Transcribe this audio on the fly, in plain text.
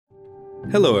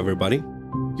Hello everybody.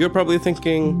 You're probably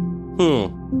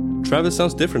thinking, Travis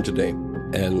sounds different today.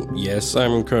 And yes,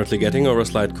 I'm currently getting over a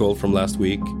slight cold from last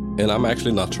week, and I'm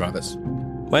actually not Travis.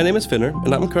 My name is Finner,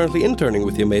 and I'm currently interning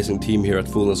with the amazing team here at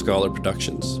Fool and Scholar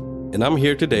Productions. And I'm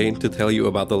here today to tell you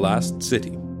about The Last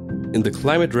City. In the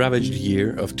climate-ravaged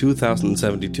year of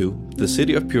 2072, the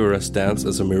city of Pura stands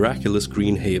as a miraculous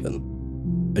green haven.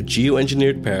 A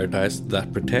geoengineered paradise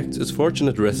that protects its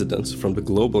fortunate residents from the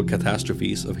global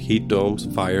catastrophes of heat domes,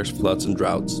 fires, floods, and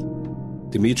droughts.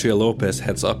 Demetria Lopez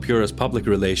heads up Pura's public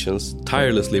relations,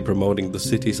 tirelessly promoting the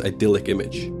city's idyllic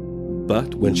image.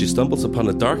 But when she stumbles upon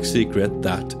a dark secret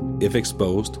that, if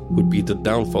exposed, would be the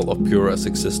downfall of Pura's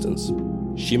existence,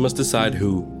 she must decide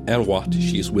who and what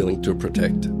she is willing to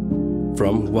protect.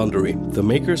 From Wondery, the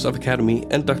makers of Academy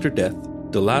and Dr. Death,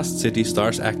 The Last City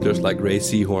stars actors like Ray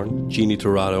Seahorn, Jeannie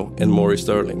Torrado, and Maury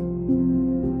Sterling.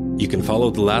 You can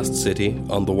follow The Last City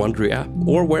on the Wondery app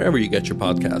or wherever you get your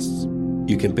podcasts.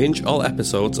 You can binge all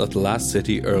episodes of The Last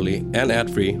City early and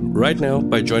ad-free right now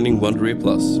by joining Wondery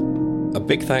Plus. A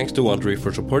big thanks to Wondery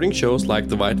for supporting shows like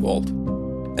The White Vault.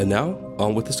 And now,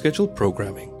 on with the scheduled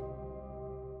programming.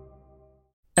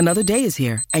 Another day is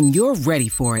here, and you're ready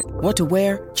for it. What to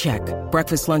wear? Check.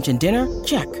 Breakfast, lunch, and dinner?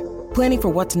 Check. Planning for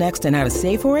what's next and how to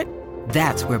save for it?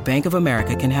 That's where Bank of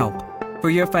America can help. For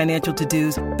your financial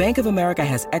to-dos, Bank of America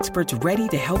has experts ready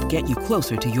to help get you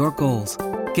closer to your goals.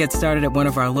 Get started at one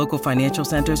of our local financial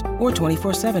centers or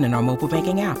 24/7 in our mobile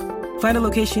banking app. Find a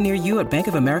location near you at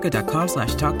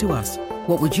bankofamerica.com/talktous.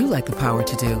 What would you like the power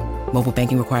to do? Mobile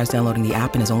banking requires downloading the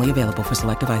app and is only available for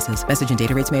select devices. Message and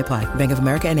data rates may apply. Bank of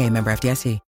America N.A., member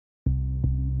FDIC.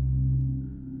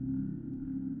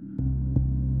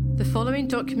 The following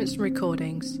documents and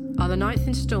recordings are the 9th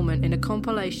instalment in a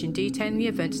compilation detailing the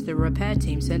events of the repair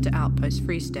team sent to Outpost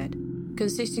Freestead,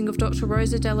 consisting of Dr.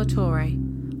 Rosa Della Torre,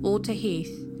 Walter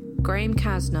Heath, Graham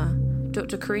Kasner,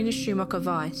 Dr. Karina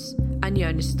Schumacher-Weiss, and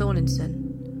Jonas Thorninson.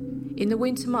 In the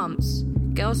winter months,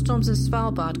 gale storms in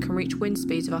Svalbard can reach wind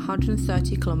speeds of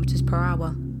 130 km per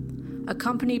hour.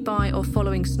 Accompanied by or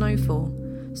following snowfall,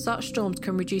 such storms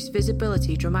can reduce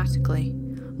visibility dramatically,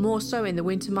 more so in the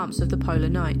winter months of the polar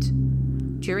night.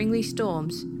 During these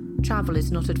storms, travel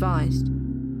is not advised.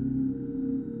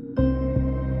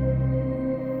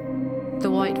 The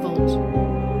White Vault.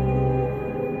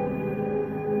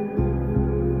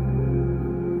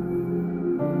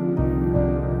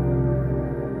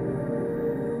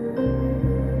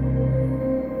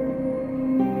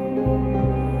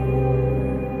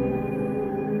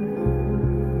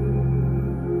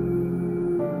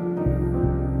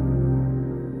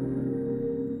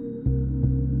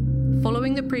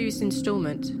 Following the previous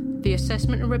instalment, the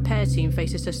assessment and repair team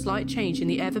faces a slight change in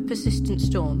the ever-persistent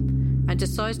storm and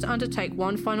decides to undertake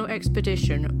one final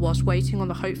expedition whilst waiting on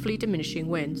the hopefully diminishing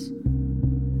winds.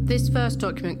 This first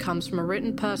document comes from a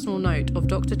written personal note of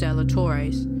Dr. Della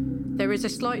Torre's. There is a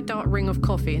slight dark ring of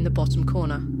coffee in the bottom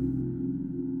corner.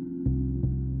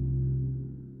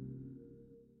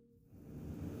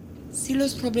 Si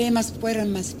los problemas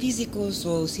fueran más físicos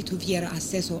o si tuviera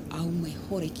acceso a un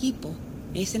mejor equipo,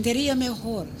 me sentiría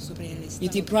mejor sobre el estado.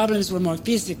 If the problems were more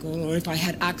physical, or if I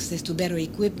had access to better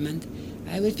equipment,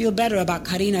 I would feel better about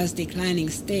Karina's declining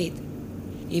state.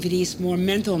 If it is more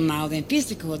mental now than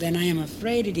physical, then I am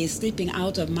afraid it is slipping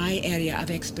out of my area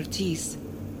of expertise.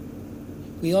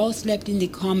 We all slept in the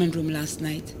common room last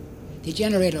night. The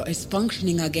generator is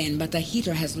functioning again, but the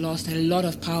heater has lost a lot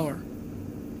of power.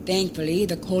 Thankfully,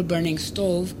 the coal-burning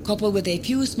stove, coupled with a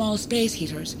few small space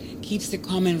heaters, keeps the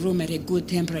common room at a good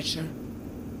temperature.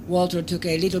 Walter took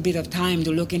a little bit of time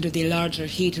to look into the larger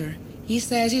heater. He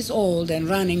says it's old and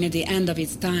running at the end of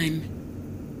its time.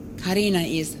 Karina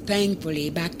is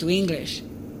thankfully back to English.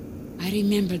 I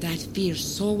remember that fear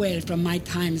so well from my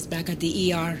times back at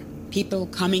the ER. People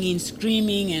coming in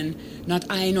screaming, and not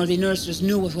I nor the nurses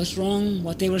knew what was wrong,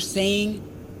 what they were saying.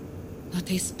 Not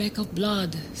a speck of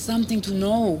blood, something to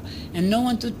know, and no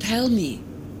one to tell me.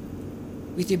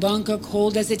 With the bunker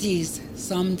cold as it is,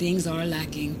 some things are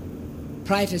lacking.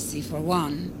 Privacy, for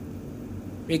one.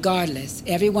 Regardless,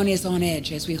 everyone is on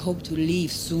edge as we hope to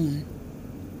leave soon.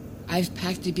 I've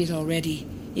packed a bit already.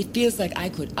 It feels like I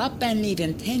could up and leave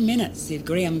in 10 minutes if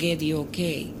Graham gave the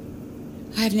okay.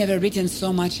 I've never written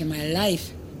so much in my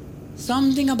life.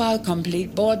 Something about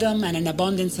complete boredom and an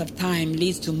abundance of time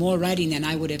leads to more writing than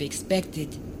I would have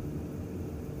expected.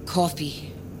 Coffee.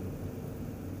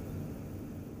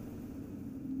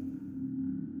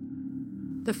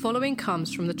 The following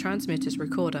comes from the transmitter's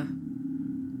recorder.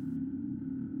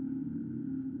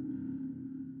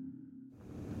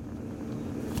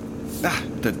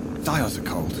 The dials are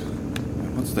cold.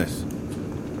 What's this?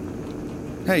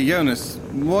 Hey, Jonas,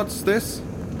 what's this?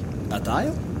 A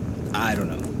dial? I don't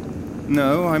know.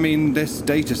 No, I mean this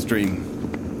data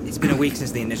stream. It's been a week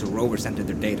since the initial rover sent in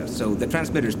their data, so the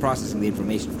transmitter is processing the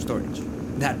information for storage.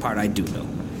 That part I do know.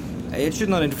 It should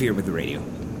not interfere with the radio.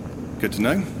 Good to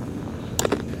know.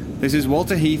 This is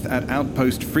Walter Heath at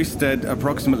Outpost Fristead,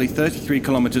 approximately 33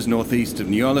 kilometers northeast of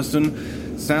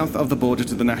Ny-Ålesund, south of the border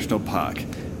to the national park.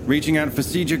 Reaching out for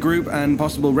Siege Group and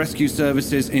possible rescue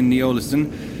services in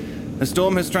Ny-Ålesund. A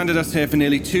storm has stranded us here for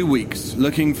nearly 2 weeks,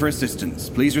 looking for assistance.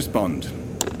 Please respond.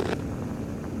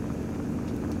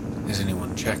 Has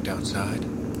anyone checked outside?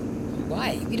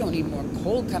 Why? We don't need more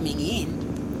coal coming in.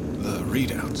 The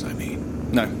readouts, I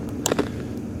mean. No.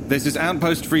 This is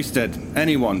Outpost Fristead.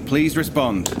 Anyone, please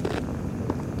respond.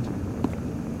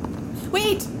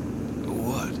 Wait!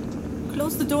 What?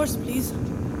 Close the doors, please.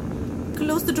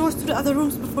 Close the doors to the other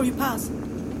rooms before you pass.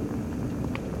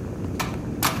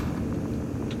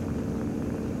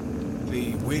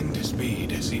 The wind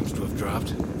speed seems to have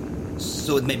dropped.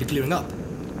 So it may be clearing up.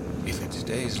 If it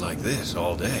stays like this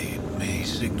all day, it may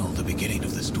signal the beginning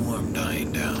of the storm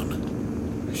dying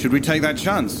down. Should we take that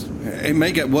chance? It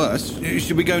may get worse.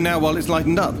 Should we go now while it's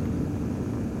lightened up?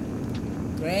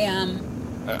 Graham.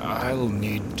 I'll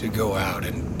need to go out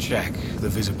and check the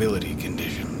visibility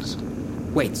conditions.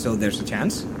 Wait, so there's a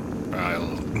chance?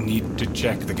 I'll need to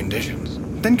check the conditions.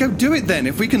 Then go do it then.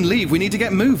 If we can leave, we need to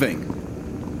get moving.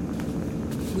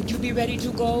 Would you be ready to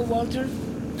go, Walter?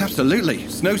 Absolutely.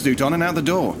 Snowsuit on and out the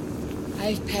door.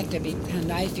 I've packed a bit,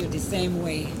 and I feel the same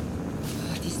way.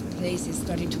 Oh, this place is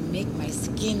starting to make my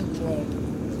skin crawl.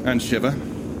 And shiver.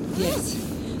 Yes,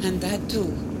 and that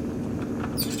too.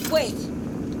 Wait!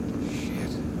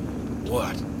 Shit.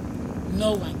 What?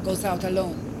 No one goes out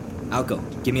alone. I'll go.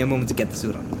 Give me a moment to get the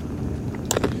suit on.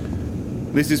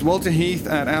 This is Walter Heath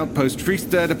at Outpost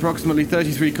Fristead, approximately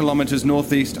 33 kilometers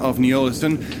northeast of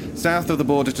Ny-Ålesund, south of the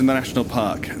border to the national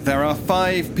park. There are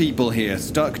 5 people here,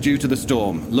 stuck due to the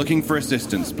storm, looking for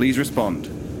assistance. Please respond.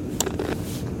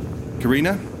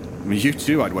 Karina? You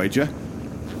too, I'd wager.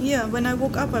 Yeah, when I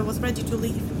woke up, I was ready to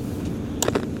leave.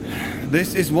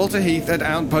 This is Walter Heath at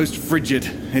Outpost Frigid.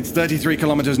 It's 33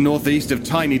 kilometers northeast of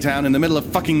Tiny Town in the middle of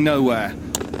fucking nowhere.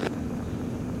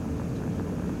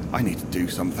 I need to do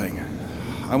something.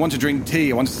 I want to drink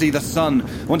tea, I want to see the sun,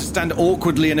 I want to stand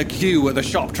awkwardly in a queue at the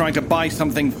shop trying to buy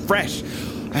something fresh.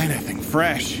 Anything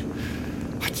fresh.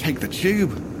 I'd take the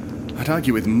tube. I'd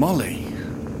argue with Molly.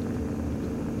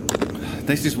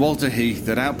 This is Walter Heath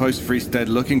at Outpost Fristead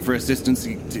looking for assistance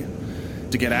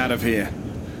to get out of here.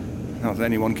 Not that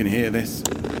anyone can hear this.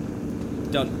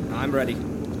 Done. I'm ready.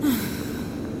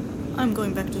 I'm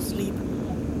going back to sleep.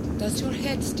 Does your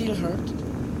head still hurt?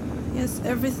 Yes,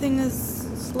 everything is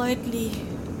slightly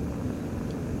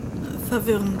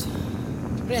verwirrend.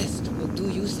 Rest will do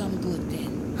you some good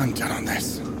then. I'm done on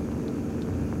this.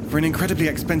 For an incredibly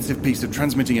expensive piece of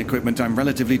transmitting equipment, I'm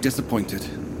relatively disappointed.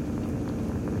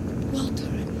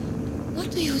 Walter, what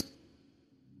do you...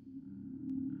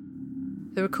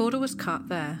 The recorder was cut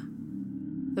there.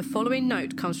 The following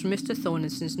note comes from Mr.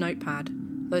 Thornenson's notepad,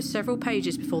 though several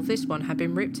pages before this one had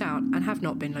been ripped out and have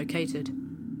not been located.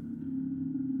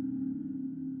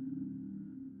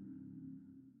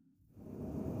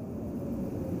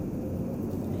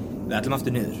 Við ætlum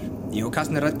aftur niður. Ég og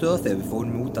Kastner rættu það þegar við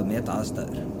fórum út að meta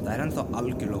aðstæður. Það ennþá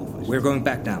algjörlega ófært. We're going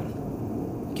back down.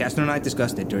 Kastner and I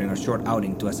discussed it during our short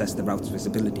outing to assess the route's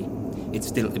visibility. It's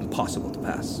still impossible to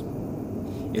pass.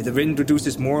 If the wind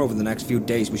reduces more over the next few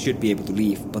days, we should be able to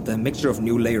leave, but the mixture of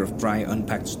new layer of dry,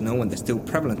 unpacked snow and the still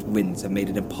prevalent winds have made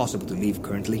it impossible to leave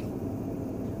currently.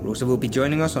 Rosa will be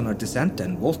joining us on our descent,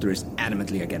 and Walter is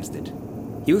adamantly against it.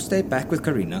 He will stay back with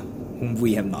Karina, whom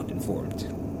we have not informed.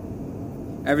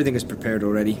 Everything is prepared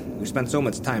already. We've spent so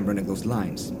much time running those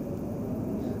lines.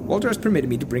 Walter has permitted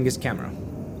me to bring his camera.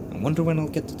 I wonder when I'll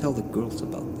get to tell the girls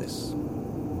about this.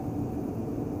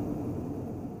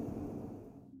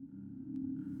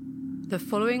 The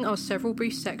following are several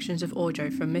brief sections of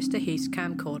audio from Mr. Heath's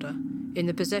camcorder, in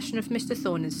the possession of Mr.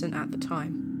 Thornenson at the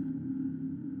time.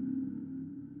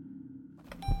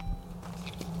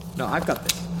 No, I've got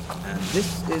this. And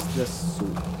this is the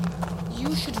suit.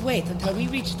 You should wait until we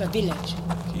reach the village.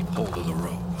 Keep hold of the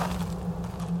rope.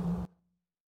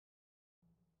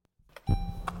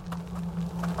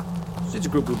 Such a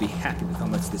group will be happy with how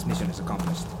much this mission has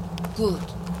accomplished. Good.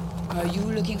 Are you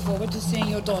looking forward to seeing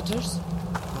your daughters?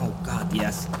 Oh, God,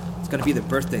 yes. It's gonna be their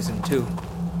birthday soon, too.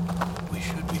 We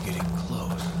should be getting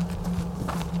close.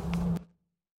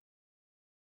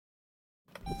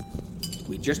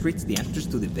 We just reached the entrance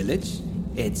to the village.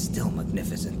 It's still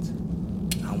magnificent.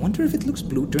 I wonder if it looks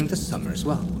blue during the summer as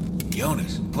well.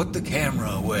 Jonas, put the camera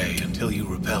away until you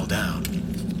rappel down.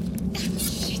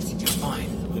 Shit. You're fine.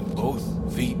 With both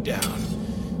feet down.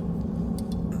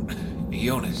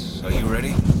 Jonas, are you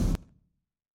ready?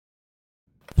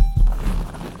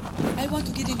 I want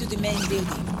to get into the main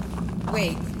building.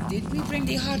 Wait, did we bring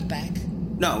the heart back?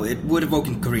 No, it would have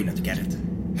woken Karina to get it.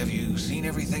 Have you seen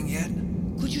everything yet?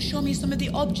 Could you show me some of the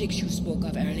objects you spoke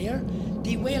of earlier?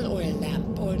 The whale oil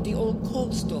lamp or the old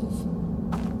coal stove?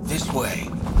 This way.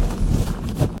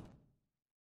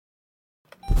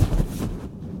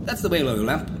 That's the whale oil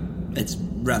lamp. It's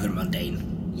rather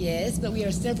mundane. Yes, but we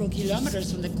are several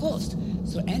kilometers from the coast,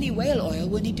 so any whale oil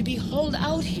would need to be hauled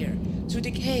out here, through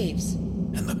the caves.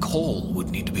 And the coal would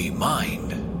need to be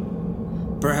mined.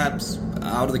 Perhaps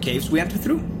out of the caves we entered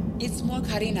through? It's more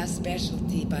Karina's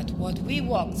specialty, but what we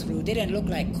walked through didn't look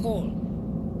like coal.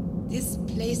 This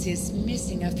place is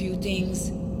missing a few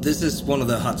things. This is one of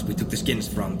the huts we took the skins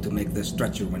from to make the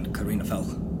stretcher when Karina fell.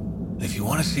 If you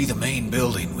want to see the main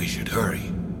building, we should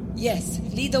hurry. Yes,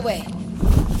 lead the way.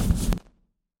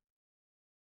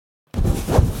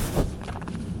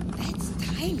 That's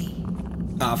tiny.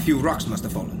 A few rocks must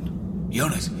have fallen.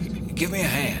 Jonas, give me a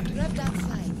hand. Grab that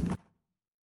side.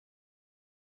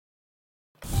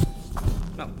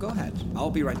 No, go ahead. I'll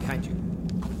be right behind you.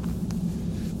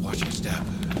 Watch your step.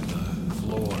 The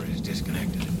floor is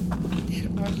disconnected. There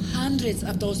are hundreds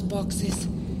of those boxes.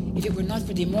 If it were not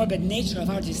for the morbid nature of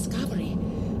our discovery,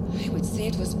 I would say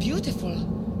it was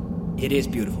beautiful. It is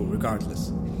beautiful,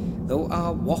 regardless. Though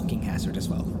a walking hazard as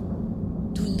well.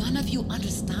 Do none of you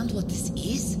understand what this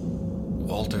is?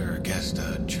 Walter guessed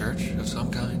a church of some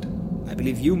kind? I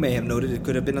believe you may have noted it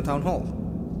could have been a town hall.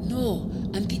 No,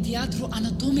 Anfiteatro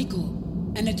Anatomico.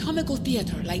 Anatomical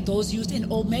theater like those used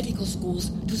in old medical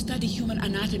schools to study human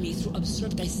anatomy through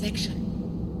observed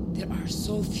dissection. There are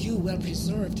so few well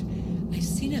preserved. I've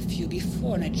seen a few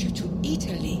before on a trip to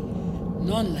Italy.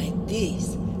 None like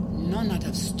this. None out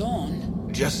of stone.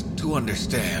 Just to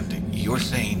understand, you're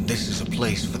saying this is a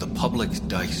place for the public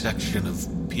dissection of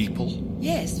people?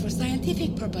 Yes, for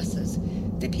scientific purposes.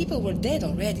 The people were dead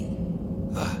already.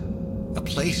 A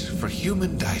place for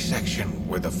human dissection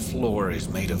where the floor is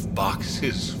made of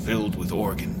boxes filled with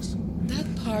organs. That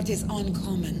part is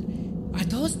uncommon. Are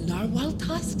those narwhal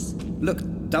tusks? Look,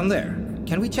 down there.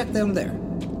 Can we check down there?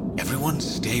 Everyone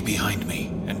stay behind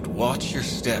me and watch your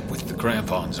step with the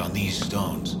crampons on these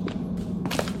stones.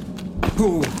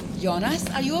 Ooh. Jonas,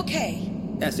 are you okay?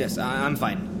 Yes, I'm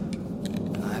fine.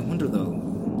 I wonder though.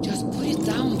 Just put it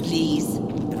down, please.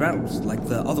 It rattles like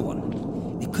the other one.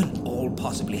 They couldn't all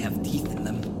possibly have teeth in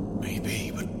them.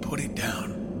 Maybe, but put it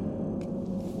down.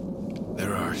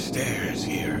 There are stairs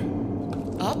here.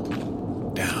 Up?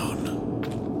 Down.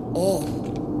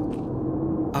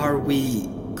 Oh. Are we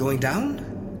going down?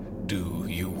 Do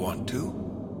you want to?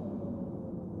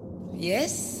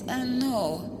 Yes and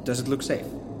no. Does it look safe?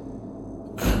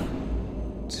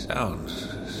 Sounds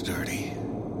sturdy.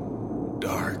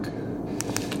 Dark.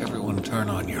 Everyone turn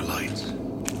on your lights.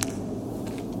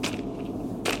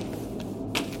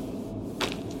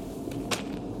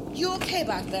 You okay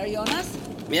back there, Jonas?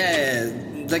 Yeah,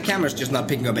 the camera's just not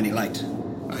picking up any light.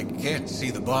 I can't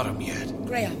see the bottom yet.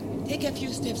 Graham, take a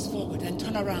few steps forward and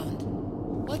turn around.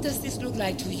 What does this look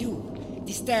like to you?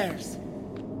 The stairs.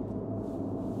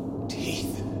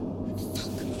 Teeth.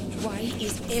 Fuck. Why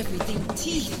is everything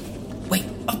teeth? Wait,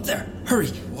 up there! Hurry!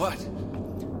 What?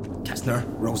 Kastner,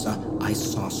 Rosa, I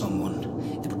saw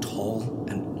someone. They were tall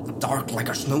and dark like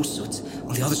our snowsuits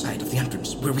on the other side of the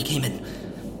entrance where we came in.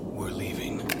 We're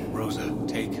leaving. Rosa,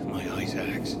 take my ice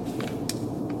axe.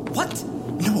 What?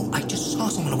 No, I just saw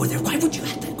someone over there. Why would you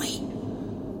act that way?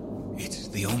 It's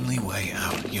the only way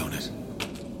out, Jonas.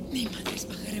 Mi madres,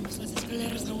 bajaremos las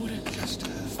escaleras ahora. Just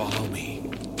follow me.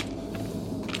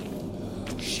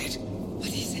 Shit. What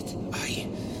is it? I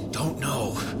don't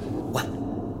know. What?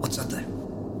 What's up there?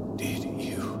 Did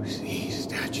you see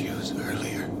statues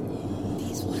earlier?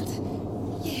 These ones?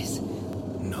 Yes.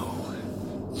 No.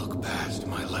 Look past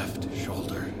my left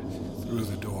shoulder. Through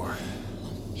the door.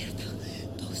 Oh, mierda.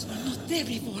 Those were not there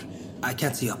before. I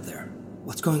can't see up there.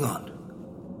 What's going on?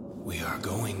 We are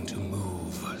going to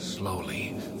move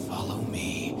slowly. Follow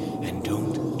me, and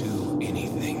don't do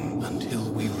anything until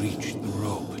we reach the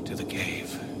rope to the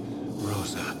cave.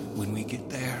 Rosa, when we get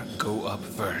there, go up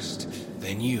first.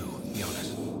 Then you,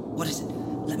 Jonas. What is it?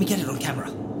 Let me get it on camera.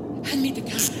 Hand me the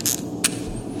camera.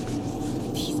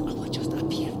 These are what just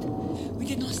appeared. We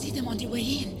did not see them on the way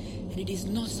in, and it is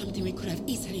not something we could have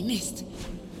easily missed.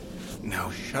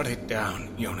 Now shut it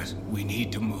down, Jonas. We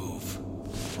need to move.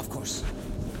 Of course.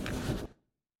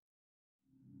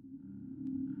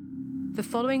 The The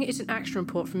following is an action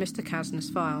report from Mr. Kasner's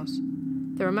files.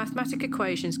 There are mathematical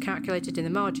equations calculated in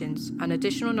the margins and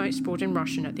additional notes spelled in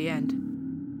Russian at the end.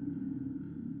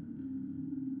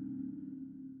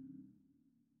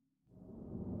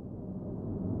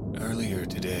 Earlier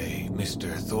today,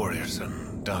 Mr.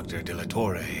 Thorirson, Dr. De La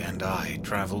Torre, and I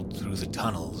traveled through the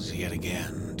tunnels yet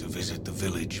again to visit the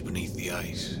village beneath the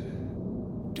ice.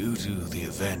 Due to the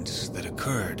events that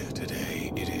occurred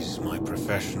today, it is my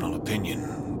professional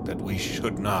opinion that we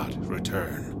should not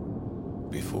return.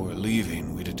 Before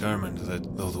leaving, we determined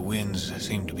that though the winds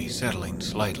seem to be settling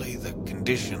slightly, the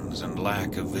conditions and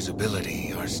lack of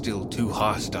visibility are still too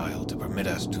hostile to permit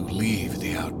us to leave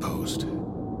the outpost.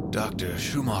 Dr.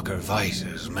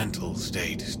 Schumacher-Weiss's mental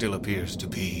state still appears to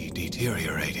be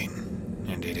deteriorating,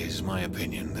 and it is my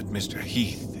opinion that Mr.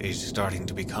 Heath is starting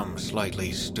to become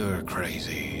slightly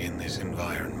stir-crazy in this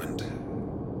environment.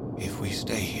 If we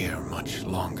stay here much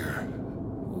longer,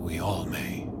 we all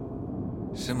may.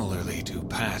 Similarly to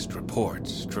past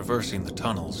reports, traversing the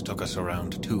tunnels took us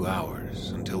around 2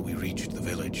 hours until we reached the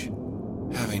village.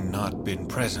 Having not been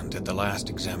present at the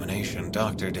last examination,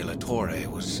 Dr. De La Torre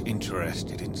was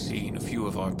interested in seeing a few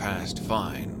of our past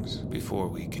finds before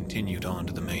we continued on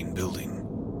to the main building.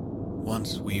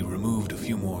 Once we removed a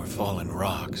few more fallen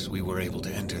rocks, we were able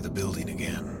to enter the building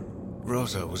again.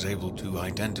 Rosa was able to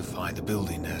identify the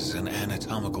building as an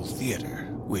anatomical theater,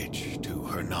 which, to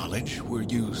her knowledge, were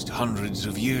used hundreds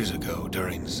of years ago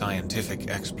during scientific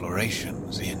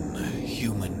explorations in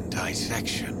human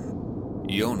dissection.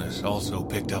 Jonas also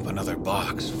picked up another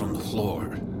box from the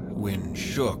floor. When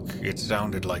shook, it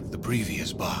sounded like the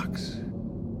previous box.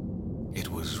 It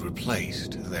was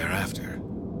replaced thereafter.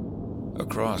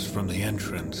 Across from the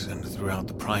entrance and throughout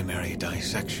the primary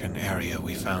dissection area,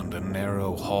 we found a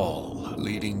narrow hall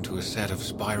leading to a set of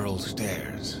spiral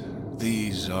stairs.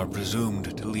 These are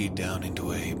presumed to lead down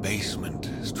into a basement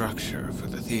structure for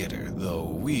the theater, though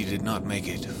we did not make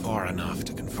it far enough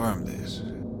to confirm this.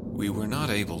 We were not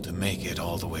able to make it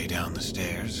all the way down the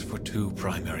stairs for two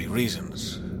primary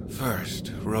reasons.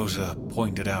 First, Rosa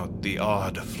pointed out the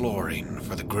odd flooring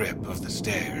for the grip of the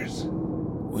stairs.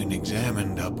 When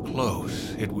examined up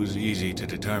close, it was easy to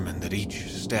determine that each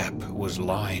step was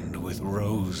lined with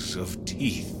rows of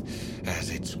teeth as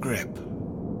its grip.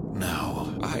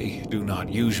 Now, I do not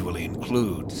usually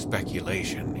include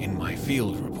speculation in my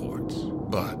field reports,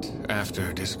 but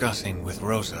after discussing with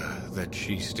Rosa that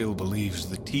she still believes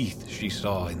the teeth she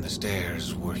saw in the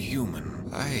stairs were human,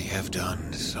 I have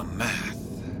done some math.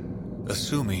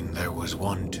 Assuming there was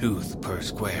one tooth per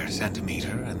square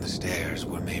centimeter and the stairs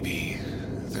were maybe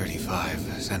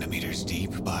 35 centimeters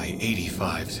deep by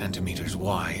 85 centimeters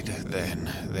wide,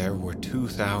 then there were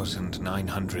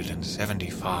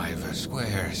 2,975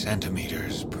 square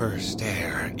centimeters per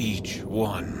stair, each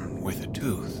one with a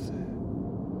tooth.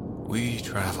 We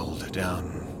traveled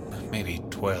down maybe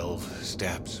 12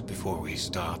 steps before we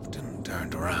stopped and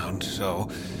turned around, so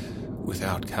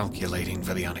without calculating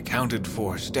for the unaccounted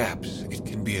for steps, it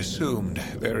can be assumed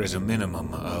there is a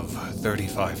minimum of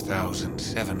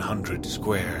 35,700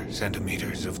 square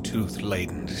centimeters of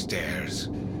tooth-laden stairs.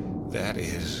 That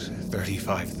is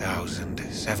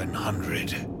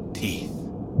 35,700 teeth.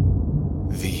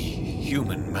 The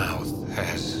human mouth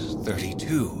has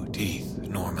 32 teeth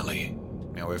normally.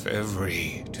 Now, if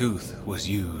every tooth was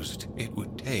used, it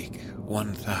would take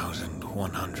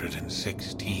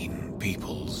 1,116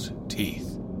 people's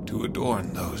teeth to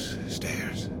adorn those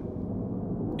stairs.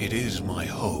 It is my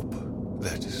hope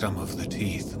that some of the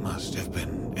teeth must have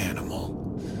been animal.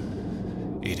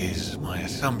 It is my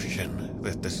assumption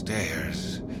that the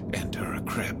stairs enter a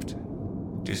crypt.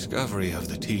 Discovery of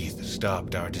the teeth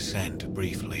stopped our descent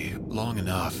briefly, long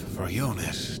enough for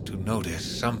Jonas to notice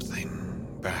something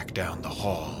back down the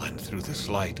hall and through the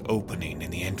slight opening in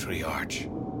the entry arch.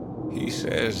 He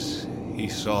says he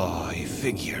saw a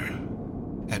figure,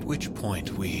 at which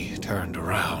point we turned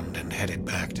around and headed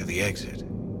back to the exit.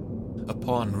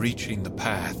 Upon reaching the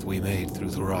path we made through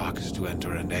the rocks to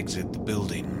enter and exit the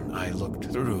building, I looked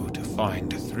through to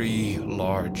find 3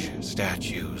 large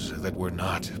statues that were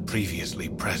not previously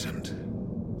present.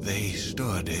 They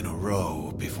stood in a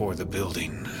row before the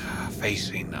building,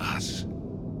 facing us.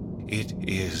 It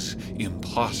is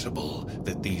impossible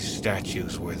that these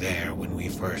statues were there when we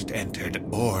first entered,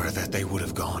 or that they would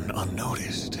have gone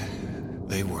unnoticed.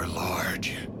 They were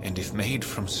large, and if made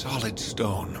from solid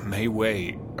stone, may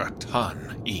weigh a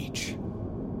ton each.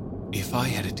 If I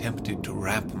had attempted to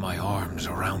wrap my arms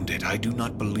around it, I do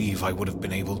not believe I would have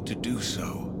been able to do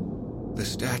so. The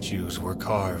statues were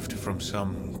carved from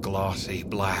some glossy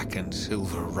black and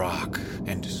silver rock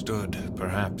and stood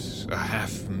perhaps a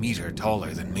half meter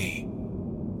taller than me.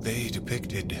 They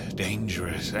depicted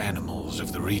dangerous animals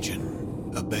of the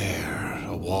region. A bear,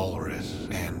 a walrus,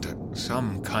 and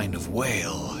some kind of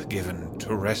whale given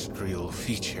terrestrial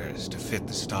features to fit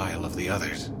the style of the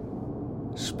others.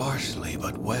 Sparsely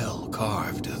but well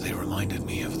carved, they reminded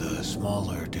me of the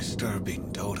smaller,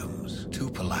 disturbing totems,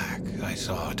 Tupilak, I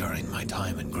saw during my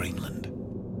time in Greenland.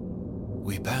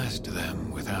 We passed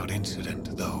them without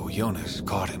incident, though Jonas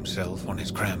caught himself on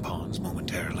his crampons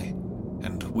momentarily,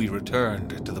 and we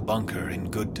returned to the bunker in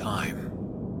good time.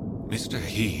 Mr.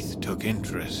 Heath took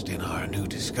interest in our new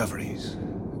discoveries.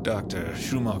 Dr.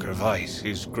 Schumacher-Weiss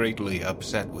is greatly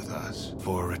upset with us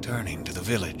for returning to the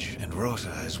village, and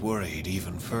Rosa is worried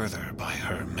even further by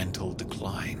her mental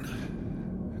decline.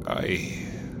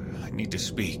 I need to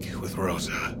speak with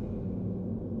Rosa.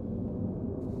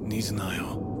 Не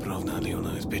знаю, правда ли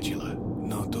она избечила,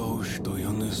 но то, что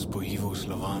Jonas по его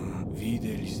словам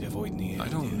видел сегодня... I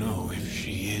don't know if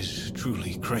she is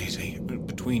truly crazy.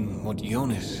 Between what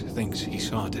Jonas thinks he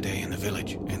saw today in the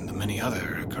village and the many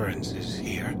other occurrences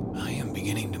here, I am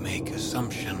beginning to make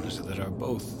assumptions that are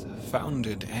both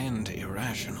founded and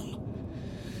irrational.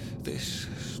 This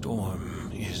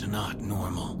storm is not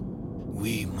normal.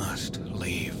 We must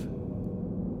leave.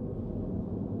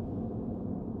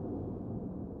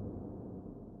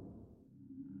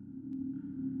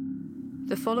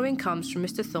 The following comes from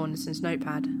Mr. Thornton's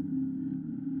notepad.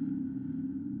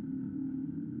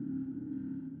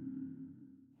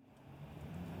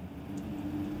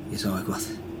 Ég sá eitthvað.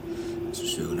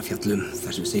 Söguna fjallum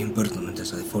þar sem við segjum börnunum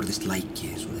þess að þið forðist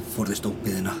læki, svo þið forðist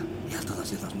óbyðina. Ég held að það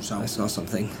sé það sem hún sá. I saw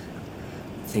something.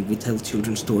 I think we tell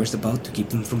children stories about to keep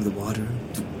them from the water,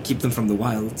 to keep them from the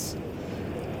wilds.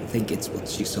 I think it's what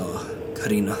she saw,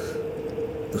 Karina.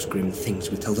 Those grim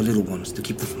things we tell the little ones to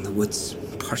keep them from the woods.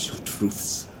 Partial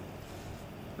truths.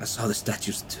 I saw the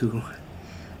statues too.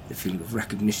 The feeling of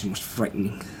recognition was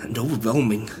frightening and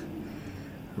overwhelming.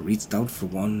 I reached out for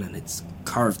one and its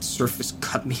carved surface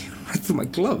cut me right through my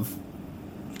glove.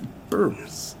 It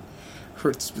burns.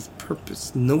 Hurts with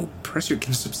purpose. No pressure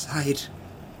can subside.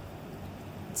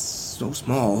 It's so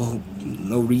small.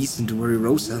 No reason to worry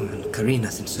Rosa and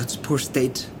Karina's in such a poor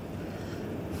state.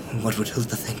 What would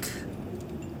Hilda think?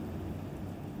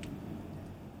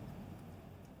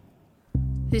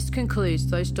 This concludes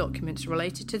those documents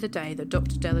related to the day that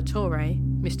Dr. Della Torre,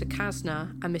 Mr.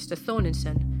 Kasner, and Mr.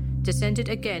 Thorninson descended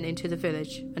again into the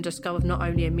village and discovered not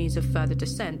only a means of further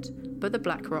descent, but the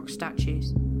Black Rock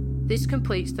statues. This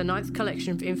completes the 9th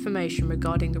collection of information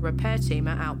regarding the repair team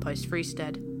at Outpost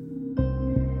Freestead.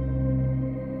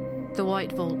 The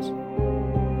White Vault.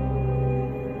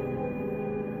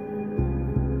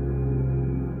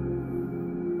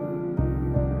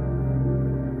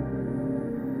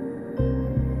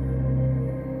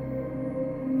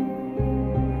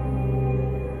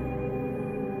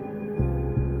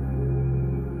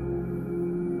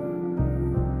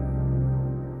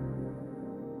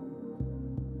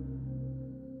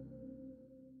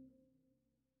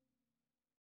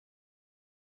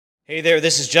 Hey there,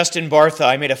 this is Justin Bartha.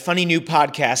 I made a funny new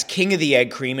podcast, King of the Egg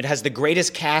Cream. It has the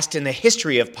greatest cast in the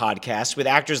history of podcasts with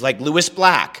actors like Louis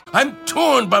Black. I'm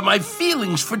torn by my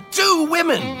feelings for two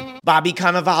women. Bobby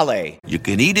Cannavale. You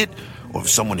can eat it, or if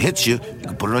someone hits you, you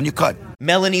can put it on your cut.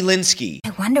 Melanie Linsky.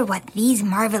 I wonder what these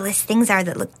marvelous things are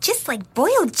that look just like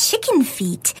boiled chicken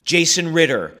feet. Jason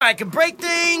Ritter. I can break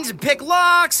things and pick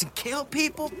locks and kill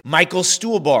people. Michael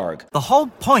Stuhlbarg. The whole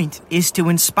point is to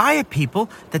inspire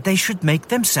people that they should make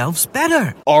themselves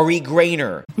better. Ari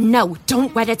Grainer. No,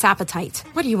 don't whet its appetite.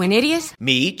 What are you, an idiot?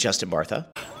 Me, Justin Bartha.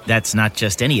 That's not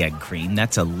just any egg cream,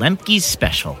 that's a Lemke's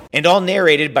special. And all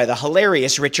narrated by the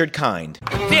hilarious Richard Kind.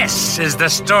 This is the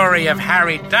story of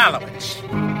Harry Dalowitz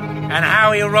and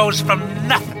how he rose from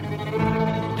nothing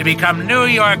to become New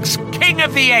York's King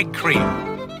of the Egg Cream.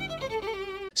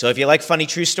 So if you like funny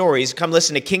true stories, come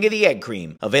listen to King of the Egg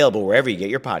Cream, available wherever you get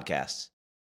your podcasts.